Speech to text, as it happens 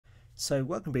So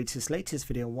welcome to this latest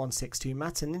video on 162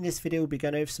 Maths, and in this video we'll be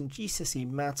going over some GCSE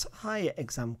Maths higher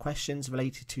exam questions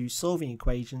related to solving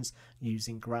equations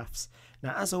using graphs.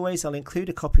 Now as always, I'll include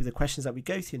a copy of the questions that we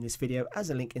go through in this video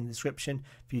as a link in the description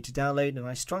for you to download, and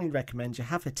I strongly recommend you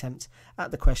have an attempt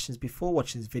at the questions before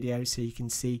watching this video so you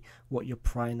can see what your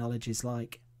prior knowledge is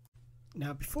like.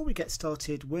 Now before we get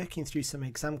started working through some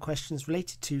exam questions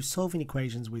related to solving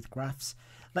equations with graphs,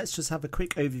 let's just have a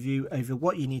quick overview over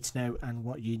what you need to know and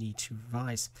what you need to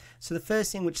revise. So the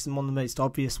first thing, which is one of the most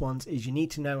obvious ones, is you need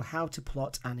to know how to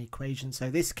plot an equation. So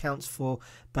this counts for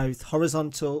both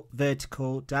horizontal,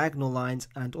 vertical, diagonal lines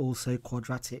and also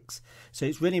quadratics. So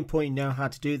it's really important you know how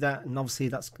to do that, and obviously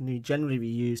that's going to generally be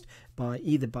used by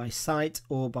either by sight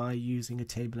or by using a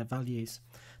table of values.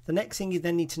 The next thing you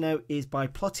then need to know is by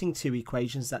plotting two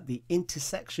equations that the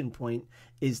intersection point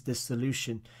is the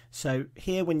solution. So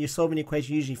here when you're solving an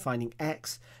equation, you're usually finding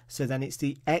x, so then it's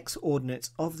the x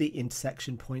ordinates of the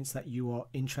intersection points that you are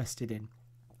interested in.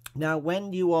 Now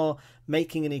when you are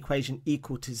making an equation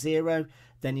equal to 0,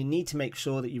 then you need to make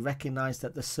sure that you recognize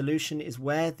that the solution is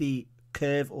where the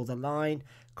curve or the line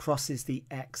crosses the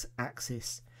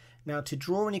x-axis. Now to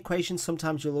draw an equation,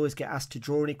 sometimes you'll always get asked to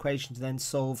draw an equation to then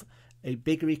solve a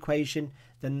bigger equation.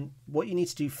 Then what you need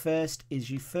to do first is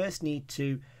you need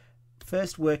to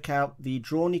work out the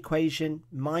drawn equation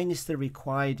minus the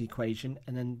required equation,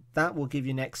 and then that will give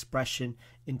you an expression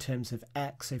in terms of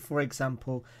x. So for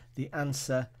example, the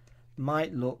answer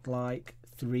might look like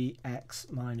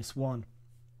 3x minus 1.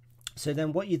 So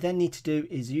then what you then need to do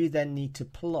is you then need to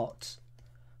plot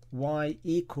y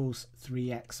equals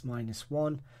 3x minus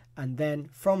 1, and then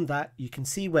from that you can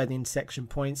see where the intersection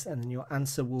points, and then your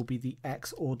answer will be the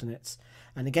x ordinates.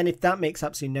 And again, if that makes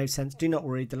absolutely no sense, do not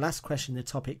worry, the last question in the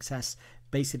topic test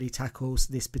basically tackles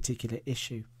this particular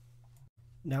issue.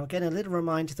 Now again, a little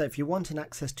reminder that if you want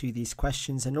access to these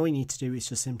questions, then all you need to do is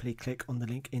just simply click on the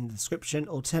link in the description.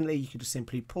 Alternatively, you could just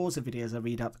simply pause the video as I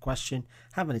read out the question,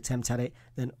 have an attempt at it,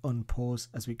 then unpause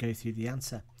as we go through the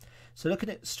answer. So looking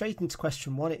at straight into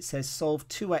question 1, it says solve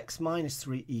 2x minus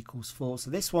 3 equals 4.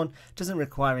 So this one doesn't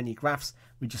require any graphs,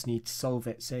 we just need to solve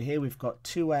it. So here we've got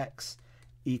 2x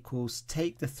equals,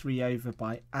 take the 3 over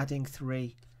by adding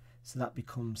 3, so that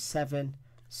becomes 7.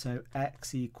 So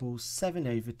x equals 7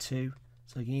 over 2.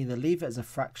 So you can either leave it as a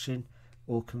fraction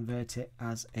or convert it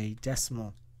as a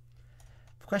decimal.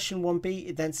 For question 1b,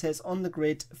 it then says on the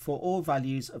grid for all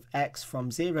values of x from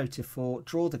 0 to 4,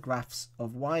 draw the graphs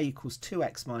of y equals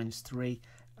 2x minus 3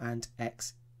 and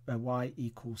y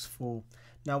equals 4.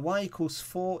 Now y equals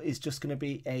 4 is just going to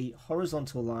be a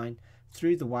horizontal line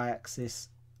through the y-axis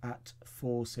at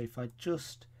 4. So if I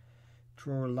just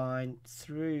draw a line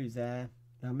through there,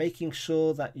 now making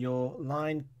sure that your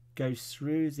line goes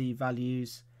through the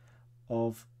values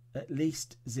of at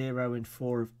least 0 and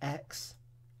 4 of x.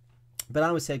 But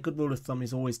I would say a good rule of thumb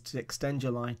is always to extend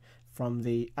your line from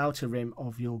the outer rim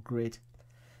of your grid.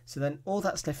 So then all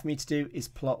that's left for me to do is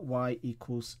plot y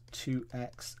equals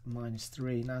 2x minus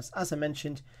 3. Now as I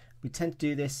mentioned, we tend to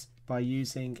do this by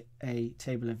using a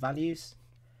table of values.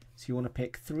 So you want to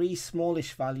pick 3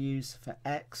 smallish values for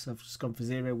x. I've just gone for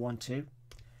 0, 1, 2.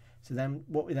 So then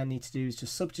what we then need to do is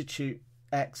just substitute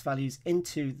x values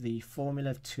into the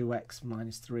formula of 2x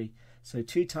minus 3. So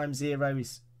 2 times 0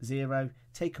 is 0,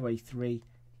 take away 3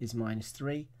 is minus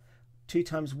 3. 2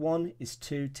 times 1 is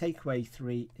 2, take away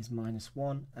 3 is minus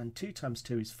 1. And 2 times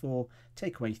 2 is 4,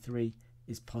 take away 3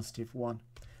 is positive 1.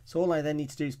 So all I then need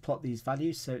to do is plot these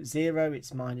values. So at 0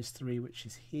 it's minus 3, which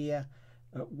is here.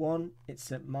 At 1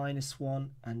 it's at minus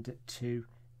 1, and at 2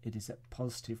 it is at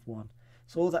positive 1.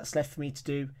 So all that's left for me to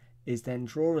do is then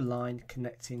draw a line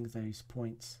connecting those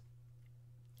points.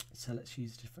 So let's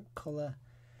use a different colour.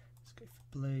 Let's go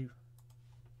for blue.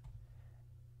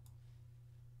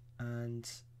 And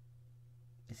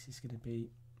this is going to be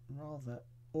rather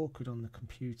awkward on the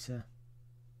computer.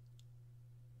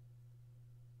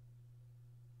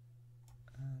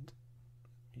 And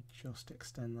let me just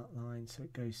extend that line so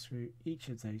it goes through each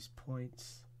of those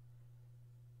points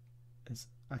as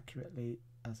accurately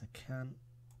as I can.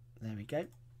 There we go.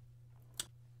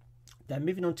 Then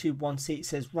moving on to 1c, it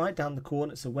says write down the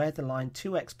coordinates of where the line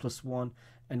 2x plus 1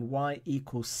 and y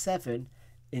equals 7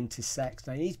 intersect.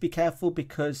 Now you need to be careful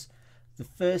because the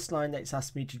first line that it's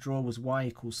asked me to draw was y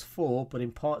equals 4, but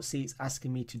in part C it's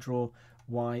asking me to draw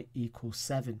y equals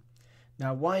 7.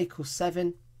 Now y equals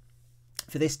 7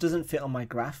 for this doesn't fit on my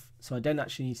graph, so I don't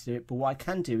actually need to do it, but what I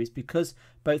can do is, because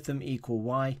both of them equal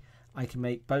y, I can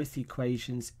make both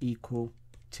equations equal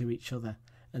to each other,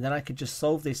 and then I could just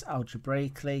solve this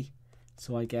algebraically.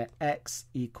 So I get x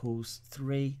equals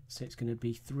 3, so it's going to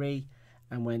be 3,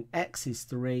 and when x is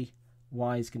 3,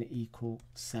 y is going to equal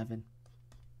 7.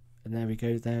 And there we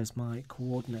go, there's my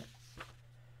coordinate.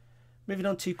 Moving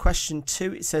on to question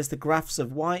 2, it says the graphs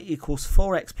of y equals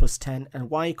 4x plus 10 and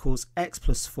y equals x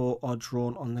plus 4 are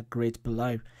drawn on the grid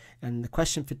below. And the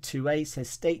question for 2a says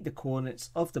state the coordinates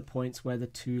of the points where the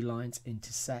two lines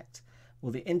intersect.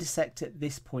 Well, they intersect at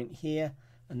this point here,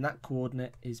 and that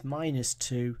coordinate is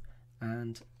 -2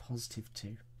 and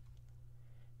 +2.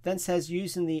 Then says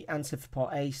using the answer for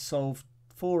part A, solve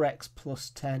 4x plus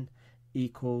 10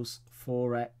 equals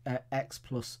 4x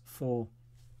plus 4.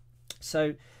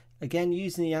 So again,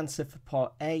 using the answer for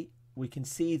part A, we can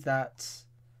see that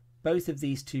both of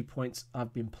these 2 points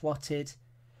have been plotted.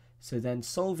 So then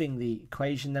solving the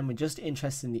equation, then we're just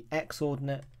interested in the x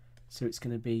ordinate, so it's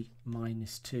going to be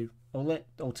 -2.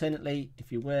 Alternately,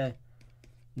 if you were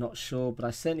not sure, but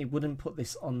I certainly wouldn't put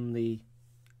this on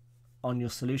your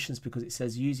solutions because it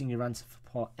says using your answer for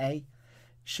part A.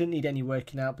 Shouldn't need any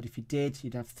working out, but if you did,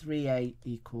 you'd have 3a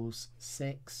equals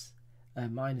 6,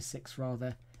 -6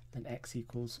 rather, and x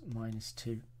equals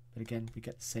 -2. But again, we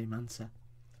get the same answer.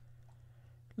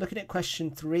 Looking at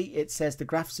question 3, it says the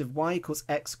graphs of y equals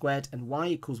x squared and y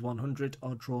equals 100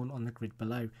 are drawn on the grid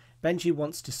below. Benji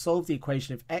wants to solve the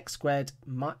equation of x squared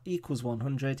equals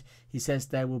 100. He says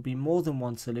there will be more than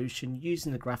one solution.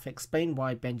 Using the graph, explain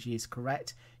why Benji is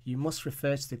correct. You must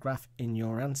refer to the graph in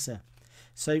your answer.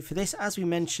 So for this, as we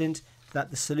mentioned,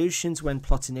 that the solutions when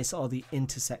plotting this are the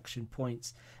intersection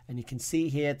points. And you can see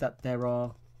here that there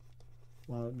are,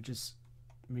 well, let me just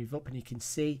move up and you can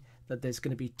see that there's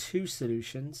going to be 2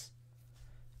 solutions.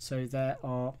 So there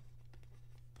are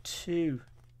 2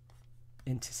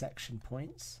 intersection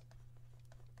points.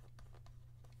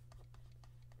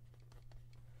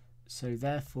 So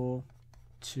therefore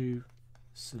 2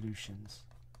 solutions.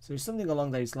 So something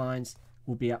along those lines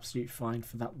will be absolutely fine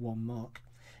for that 1 mark.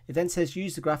 It then says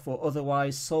use the graph or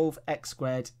otherwise solve x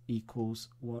squared equals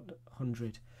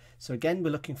 100. So again, we're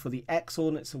looking for the x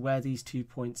ordinates of where these 2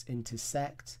 points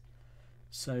intersect.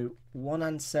 So one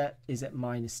answer is at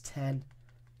 -10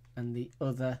 and the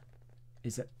other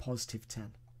is at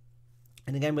 +10.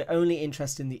 And again, we're only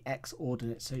interested in the x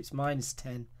ordinate, so it's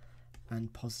 -10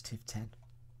 and +10.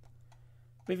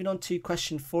 Moving on to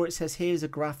question 4, it says here's a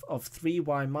graph of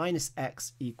 3y minus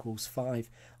x equals 5.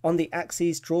 On the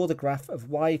axes, draw the graph of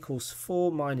y equals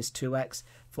 4 minus 2x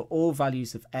for all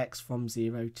values of x from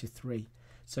 0 to 3.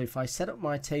 So if I set up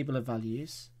my table of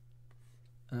values,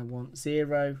 I want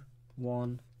 0,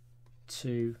 1,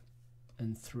 2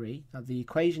 and 3. Now the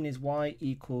equation is y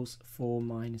equals 4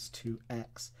 minus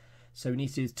 2x. So we need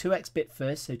to do the 2x bit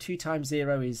first. So 2 times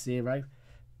 0 is 0.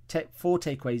 4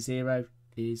 take away 0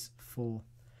 is 4.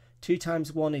 2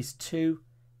 times 1 is 2.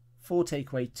 4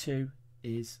 take away 2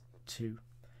 is 2.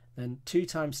 Then 2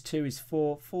 times 2 is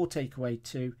 4. 4 take away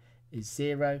 2 is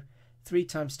 0. 3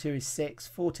 times 2 is 6.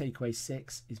 4 take away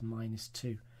 6 is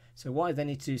 -2. So what I then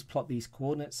need to do is plot these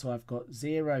coordinates. So I've got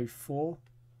 0, 4.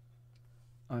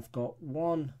 I've got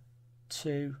 1,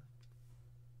 2,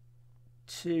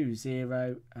 2,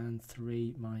 0, and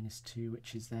 3, -2,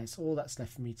 which is there. So all that's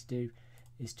left for me to do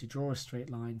is to draw a straight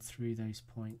line through those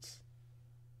points,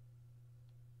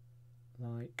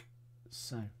 like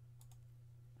so.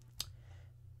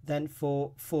 Then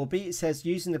for 4b, it says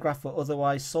using the graph or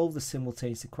otherwise solve the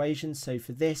simultaneous equation. So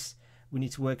for this, we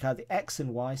need to work out the x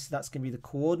and y. So that's going to be the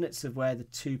coordinates of where the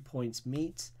 2 points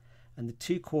meet. And the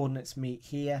 2 coordinates meet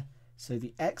here. So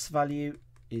the x value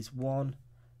is 1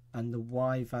 and the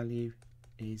y value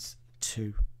is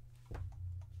 2.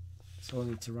 So all I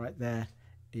need to write there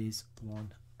is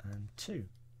 1 and 2.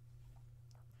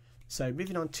 So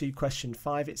moving on to question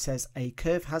 5, it says a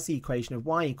curve has the equation of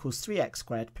y equals 3x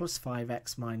squared plus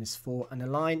 5x minus 4 and a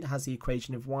line has the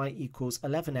equation of y equals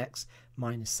 11x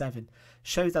minus 7.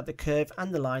 Show that the curve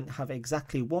and the line have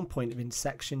exactly one point of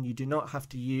intersection. You do not have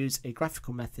to use a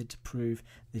graphical method to prove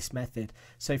this method.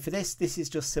 So for this is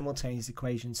just simultaneous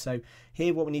equations. So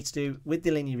here what we need to do with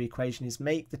the linear equation is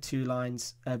make the 2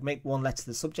 lines, make one letter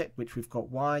the subject, which we've got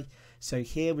y. So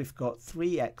here we've got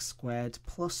 3x squared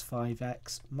plus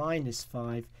 5x minus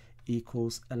 5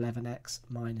 equals 11x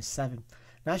minus 7.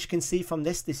 Now as you can see from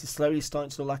this is slowly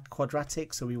starting to look like a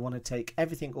quadratic, so we want to take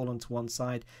everything all onto one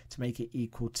side to make it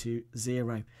equal to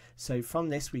 0. So from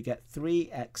this we get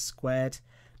 3x squared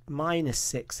minus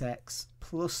 6x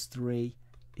plus 3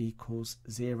 equals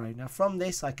 0. Now from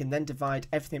this I can then divide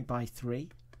everything by 3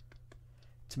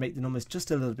 to make the numbers just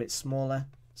a little bit smaller.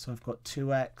 So I've got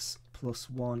 2x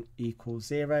plus 1 equals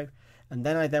 0, and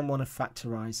then I want to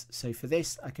factorize. So for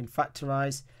this I can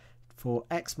factorize for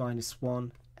x minus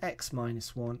 1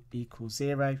 equals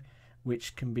 0,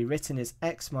 which can be written as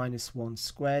x minus 1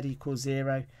 squared equals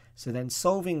 0. So then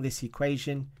solving this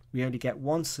equation, we only get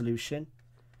one solution.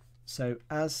 So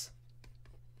as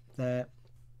there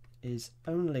is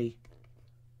only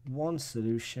one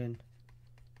solution,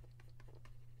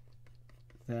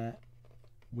 there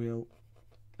will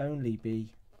only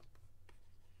be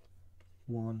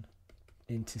one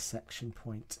intersection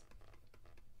point.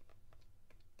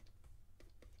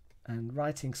 And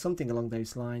writing something along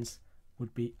those lines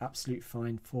would be absolutely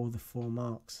fine for the 4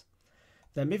 marks.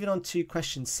 Then moving on to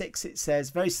question 6, it says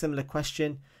very similar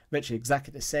question, virtually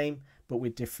exactly the same, but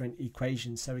with different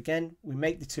equations. So again, we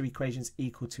make the 2 equations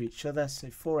equal to each other. So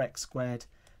 4x squared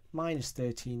minus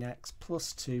 13x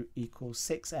plus 2 equals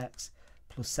 6x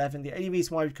plus 7. The only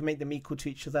reason why we can make them equal to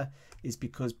each other is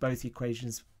because both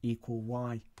equations equal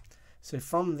y. So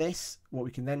from this, what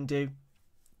we can then do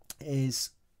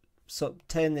is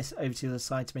turn this over to the other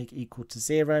side to make it equal to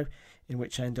 0, in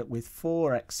which I end up with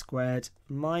 4x squared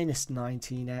minus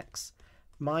 19x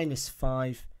minus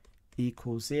 5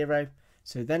 equals 0.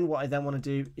 So then what I then want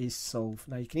to do is solve.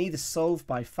 Now you can either solve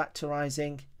by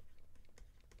factorising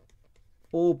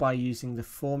or by using the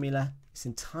formula. It's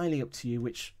entirely up to you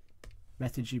which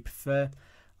method you prefer.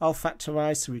 I'll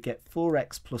factorise, so we get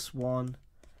 4x plus 1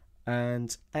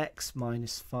 and x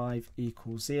minus 5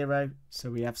 equals 0. So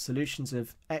we have solutions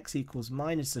of x equals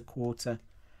minus a quarter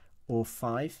or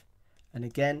 5. And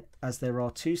again, as there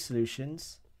are 2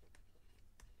 solutions,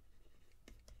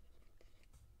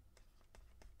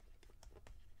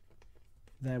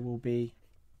 there will be,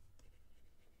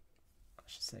 I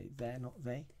should say there, not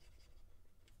they,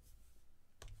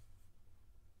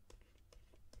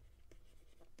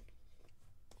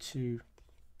 two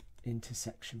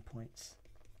intersection points.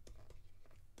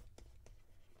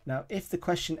 Now, if the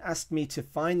question asked me to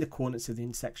find the coordinates of the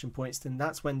intersection points, then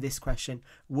that's when this question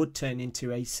would turn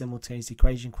into a simultaneous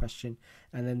equation question.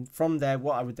 And then from there,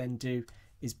 what I would then do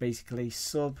is basically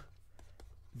sub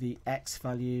the x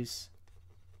values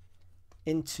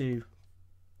into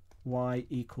y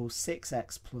equals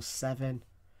 6x plus 7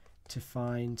 to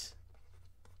find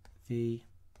the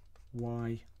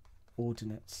y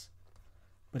ordinates.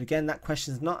 But again, that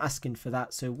question is not asking for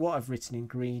that, so what I've written in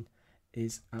green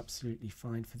is absolutely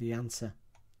fine for the answer.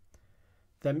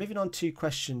 Then moving on to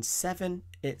question 7,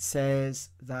 it says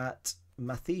that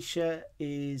Mathisha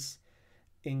is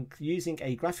using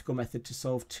a graphical method to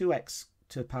solve 2x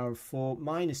to the power of 4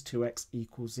 minus 2x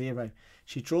equals 0.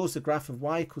 She draws the graph of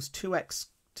y equals 2x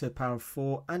to the power of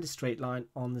 4 and a straight line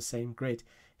on the same grid.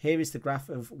 Here is the graph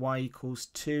of y equals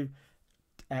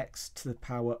 2x to the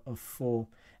power of 4.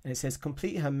 And it says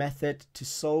complete her method to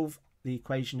solve the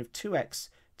equation of 2x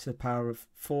to the power of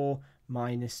 4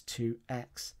 minus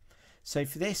 2x. So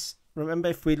for this, remember,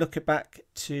 if we look back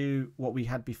to what we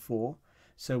had before,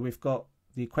 so we've got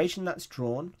the equation that's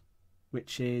drawn,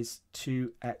 which is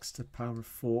 2x to the power of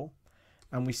 4,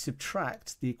 and we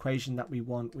subtract the equation that we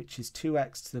want, which is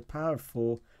 2x to the power of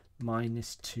 4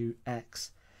 minus 2x.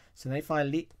 So then if I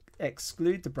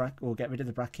exclude the bracket or get rid of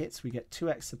the brackets, we get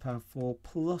 2x to the power of 4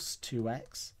 plus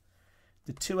 2x.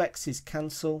 The 2x's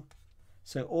cancel,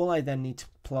 so all I then need to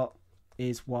plot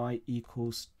is y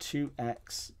equals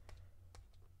 2x,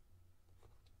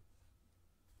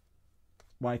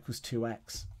 y equals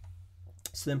 2x.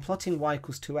 So then plotting y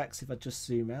equals 2x, if I just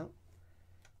zoom out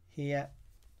here,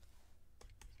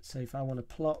 so if I want to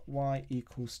plot y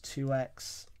equals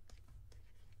 2x,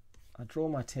 I draw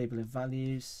my table of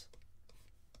values.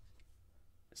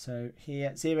 So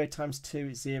here 0 times 2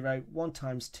 is 0, 1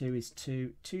 times 2 is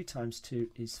 2, 2 times 2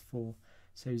 is 4.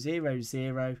 So 0,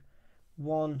 0,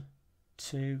 1,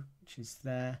 2, which is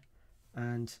there,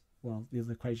 and well, the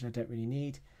other equation I don't really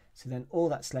need. So then all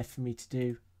that's left for me to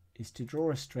do is to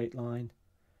draw a straight line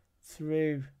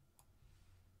through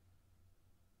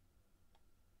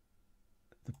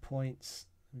the points.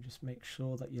 And just make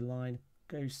sure that your line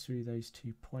goes through those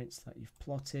 2 points that you've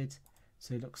plotted.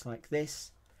 So it looks like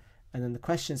this. And then the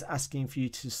question is asking for you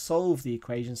to solve the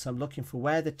equation. So I'm looking for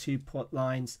where the 2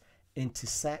 lines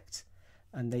intersect,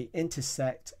 and they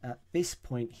intersect at this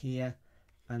point here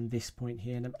and this point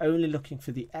here. And I'm only looking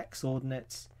for the x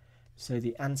ordinates. So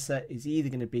the answer is either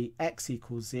going to be x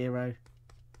equals 0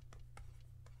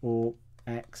 or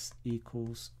x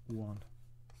equals 1.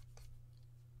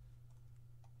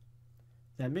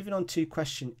 Then moving on to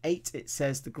question 8, it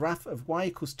says the graph of y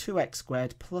equals 2x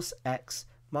squared plus x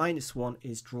minus 1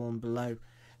 is drawn below.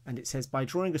 And it says by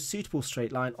drawing a suitable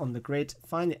straight line on the grid,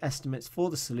 find the estimates for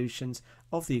the solutions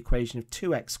of the equation of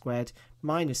 2x squared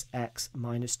minus x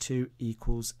minus 2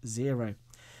 equals 0.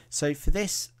 So for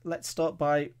this, let's start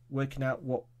by working out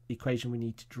what equation we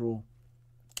need to draw.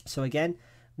 So again,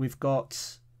 we've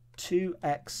got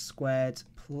 2x squared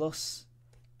plus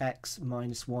x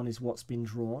minus 1 is what's been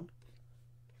drawn.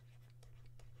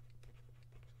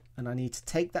 And I need to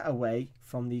take that away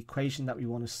from the equation that we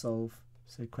want to solve.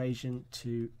 So equation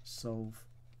to solve.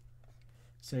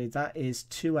 So that is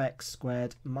 2x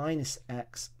squared minus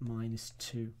x minus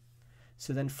 2.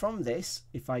 So then from this,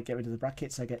 if I get rid of the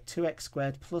brackets, I get 2x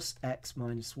squared plus x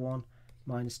minus 1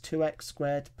 minus 2x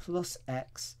squared plus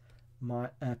x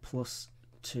plus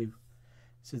 2.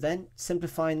 So then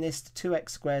simplifying this, the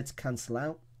 2x squareds cancel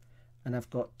out, and I've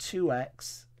got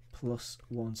 2x plus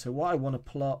 1. So what I want to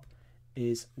plot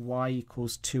is y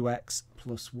equals 2x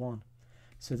plus 1.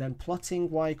 So then plotting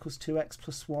y equals 2x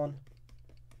plus 1,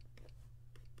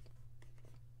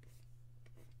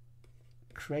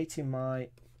 creating my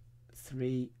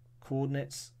 3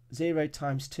 coordinates. 0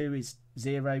 times 2 is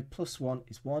 0, plus 1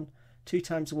 is 1. 2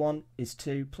 times 1 is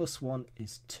 2, plus 1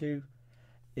 is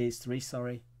 3,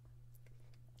 sorry.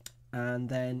 And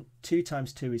then 2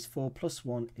 times 2 is 4, plus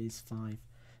 1 is 5.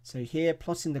 So here,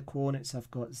 plotting the coordinates, I've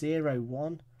got 0,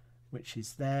 1, which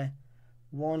is there,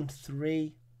 1,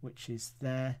 3, which is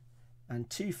there, and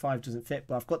 2, 5 doesn't fit,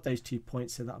 but I've got those 2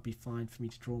 points, so that'll be fine for me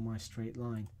to draw my straight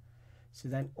line. So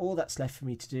then all that's left for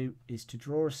me to do is to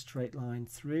draw a straight line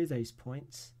through those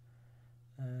points.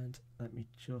 And let me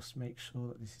just make sure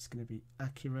that this is going to be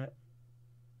accurate.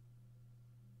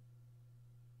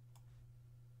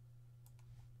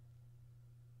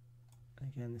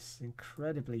 Again, this is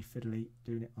incredibly fiddly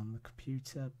doing it on the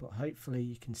computer, but hopefully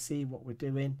you can see what we're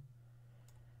doing.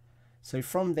 So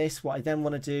from this, what I then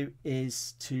want to do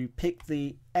is to pick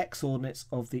the x-ordinates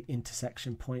of the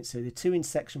intersection points. So the 2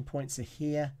 intersection points are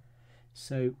here.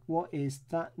 So what is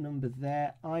that number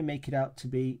there? I make it out to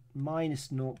be minus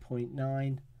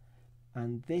 0.9,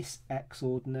 and this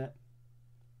x-ordinate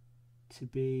to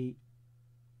be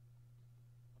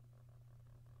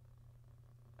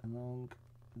along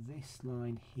this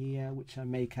line here, which I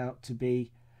make out to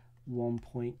be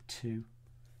 1.2.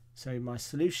 So my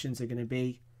solutions are going to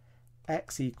be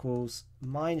x equals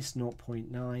minus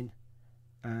 0.9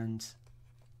 and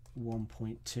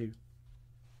 1.2.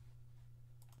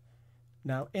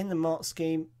 Now in the mark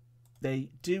scheme, they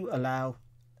do allow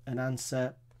an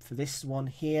answer for this one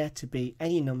here to be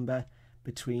any number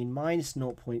between minus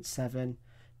 0.7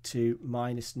 to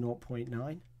minus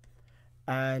 0.9.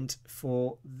 And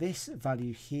for this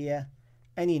value here,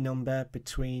 any number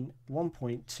between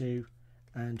 1.2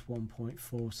 and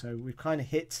 1.4. So we've kind of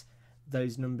hit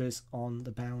those numbers on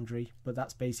the boundary, but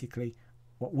that's basically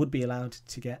what would be allowed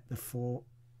to get the four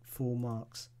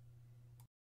marks.